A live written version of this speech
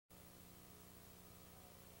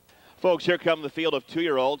Folks, here come the field of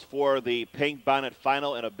 2-year-olds for the Pink Bonnet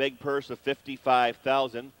final and a big purse of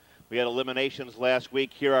 $55,000. We had eliminations last week.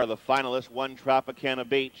 Here are the finalists. 1, Tropicana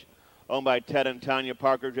Beach, owned by Ted and Tanya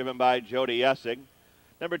Parker, driven by Jody Essig.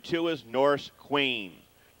 Number 2 is Norse Queen.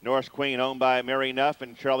 Norse Queen, owned by Mary Neff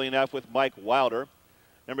and Charlie Neff with Mike Wilder.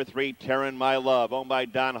 Number 3, Taryn My Love, owned by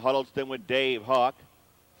Don Huddleston with Dave Hawk.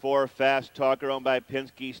 4, Fast Talker, owned by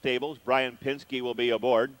Pinsky Stables. Brian Pinsky will be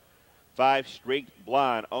aboard. 5, Streaked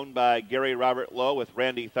Blonde, owned by Gary Robert Lowe with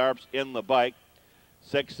Randy Tharps in the bike.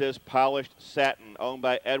 6 is Polished Satin, owned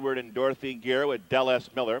by Edward and Dorothy Gear with Del S.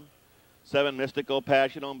 Miller. 7, Mystical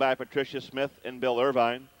Passion, owned by Patricia Smith and Bill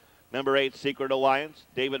Irvine. Number 8, Secret Alliance,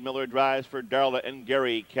 David Miller drives for Darla and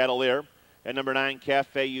Gary Catalier. And number 9,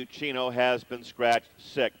 Cafe Uchino, has been scratched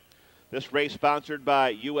sick. This race sponsored by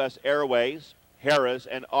U.S. Airways, Harrah's,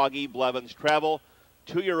 and Augie Blevins Travel.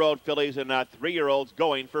 2-year-old fillies and not 3-year-olds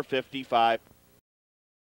going for $55,000.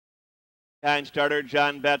 Behind starter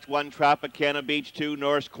John Betts, 1, Tropicana Beach, 2,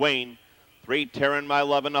 Norse Queen. 3, Taryn My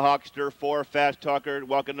Love and the Hawkster. 4, Fast Talker,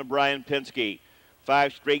 welcome to Brian Pinsky.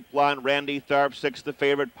 5, Streaked Blonde, Randy Tharp. 6, the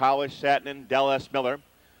favorite, Polished Satin and Del S. Miller.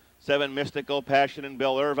 7, Mystical Passion and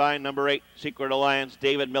Bill Irvine. Number 8, Secret Alliance,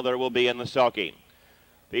 David Miller will be in the sulking.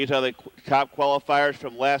 These are the top qualifiers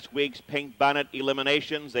from last week's Pink Bonnet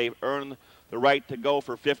eliminations. They've earned the right to go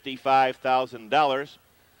for $55,000.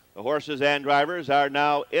 The horses and drivers are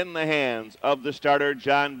now in the hands of the starter,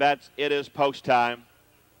 John Betts. It is post time.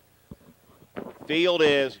 Field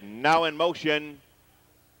is now in motion.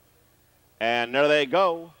 And there they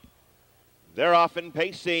go. They're off and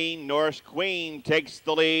pacing. Norse Queen takes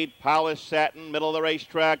the lead. Polished Satin, middle of the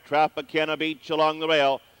racetrack. Tropicana Beach along the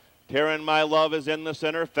rail. Taryn My Love is in the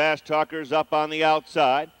center. Fast Talker's up on the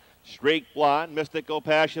outside. Streaked Blonde, Mystical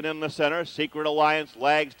Passion in the center. Secret Alliance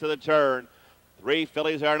lags to the turn. 3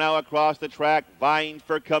 fillies are now across the track, vying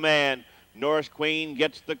for command. Norse Queen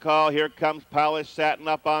gets the call. Here comes Polished Satin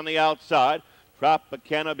up on the outside.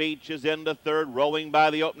 Tropicana Beach is into third, rolling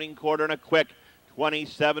by the opening quarter in a quick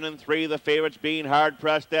 27-3. The favorites being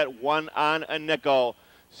hard-pressed at 1 on a nickel.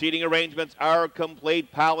 Seating arrangements are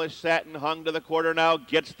complete. Polished Satin hung to the quarter now,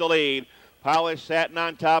 gets the lead. Polished Satin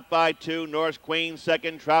on top by 2. Norse Queen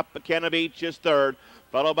second. Tropicana Beach is third.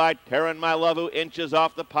 Followed by Taryn My Love, who inches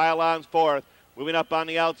off the pylons fourth. Moving up on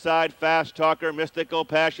the outside, Fast Talker, Mystical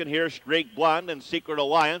Passion. Here, Streaked Blonde and Secret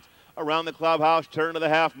Alliance. Around the clubhouse, turn to the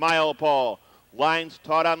half-mile pole. Lines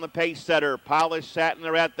taut on the pace setter. Polished Satin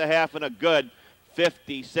are at the half in a good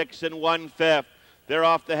 56 1/5. They're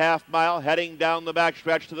off the half mile, heading down the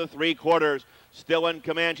backstretch to the 3/4. Still in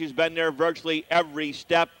command. She's been there virtually every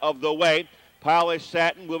step of the way. Polished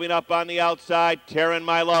Satin moving up on the outside. Taryn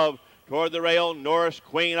My Love toward the rail. Norse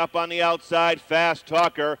Queen up on the outside. Fast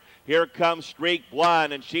Talker. Here comes Streaked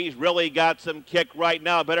Blonde, and she's really got some kick right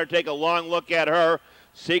now. Better take a long look at her.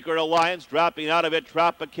 Secret Alliance dropping out of it.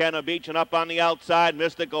 Tropicana Beach, and up on the outside,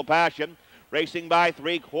 Mystical Passion. Racing by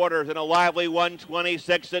 3/4 in a lively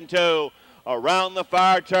 126 2. Around the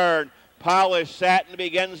far turn, Polished Satin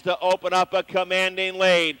begins to open up a commanding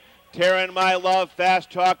lead. Taryn My Love,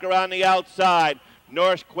 Fast Talker on the outside.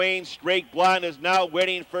 Norse Queen, Streaked Blonde is now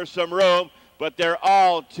waiting for some room, but they're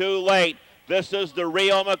all too late. This is the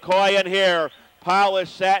real McCoy in here.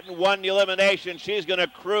 Polished Satin won the elimination. She's going to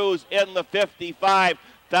cruise in the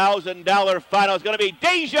 $55,000 final. It's going to be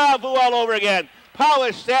deja vu all over again.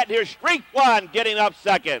 Polished Satin here, Streaked Blonde getting up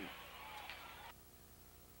second.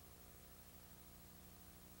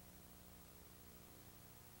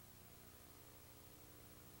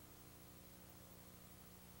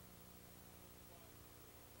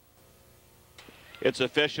 It's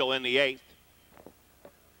official in the 8th.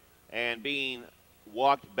 And being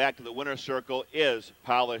walked back to the winner's circle is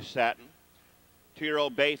Polished Satin.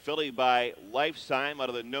 2-year-old bay filly by Lifetime out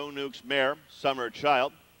of the No Nukes mare, Summer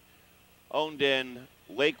Child. Owned in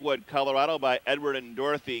Lakewood, Colorado by Edward and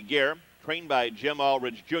Dorothy Gear. Trained by Jim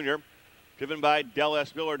Aldridge Jr. Driven by Del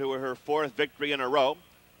S. Miller to her 4th victory in a row.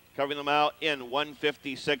 Covering them out in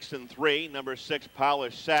 156 3. Number 6,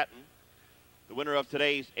 Polished Satin. The winner of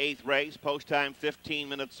today's 8th race. Post time 15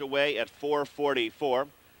 minutes away at 4:44.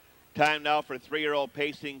 Time now for 3-year-old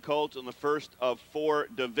pacing colts in the first of 4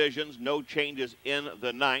 divisions. No changes in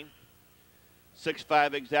the 9th.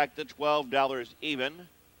 6-5 exacta, $12 even.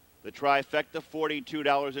 The trifecta,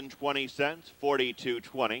 $42.20,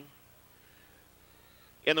 $42.20.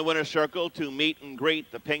 In the winner's circle to meet and greet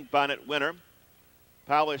the Pink Bonnet winner,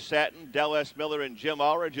 Polished Satin, Del S. Miller, and Jim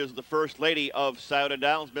Aldridge is the First Lady of Scioto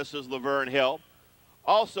Downs, Mrs. Laverne Hill.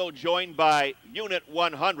 Also joined by Unit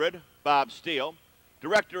 100, Bob Steele.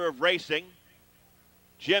 Director of Racing,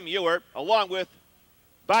 Jim Ewart, along with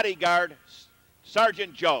bodyguard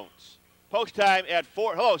Sergeant Jones. Post time at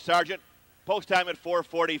 4. Hello, Sergeant. Post time at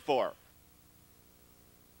 4:44.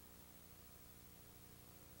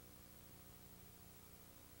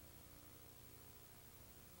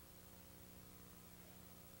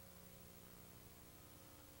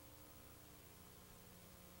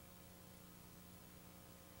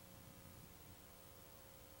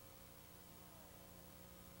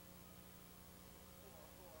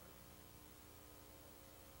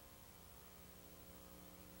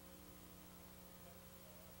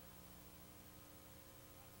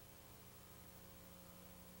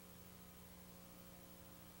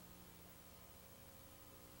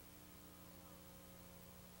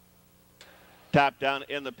 Top down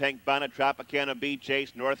in the pink bonnet, Tropicana B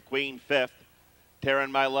chase, North Queen fifth. Taryn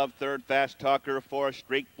My Love third, Fast Talker fourth,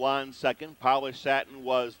 Streak Blonde second, Polished Satin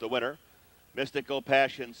was the winner. Mystical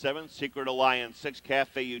Passion seventh, Secret Alliance 6,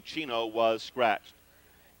 Cafe Uchino was scratched.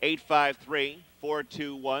 853,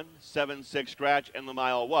 421, 76 scratch, and the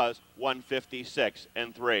mile was 156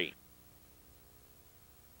 and 3.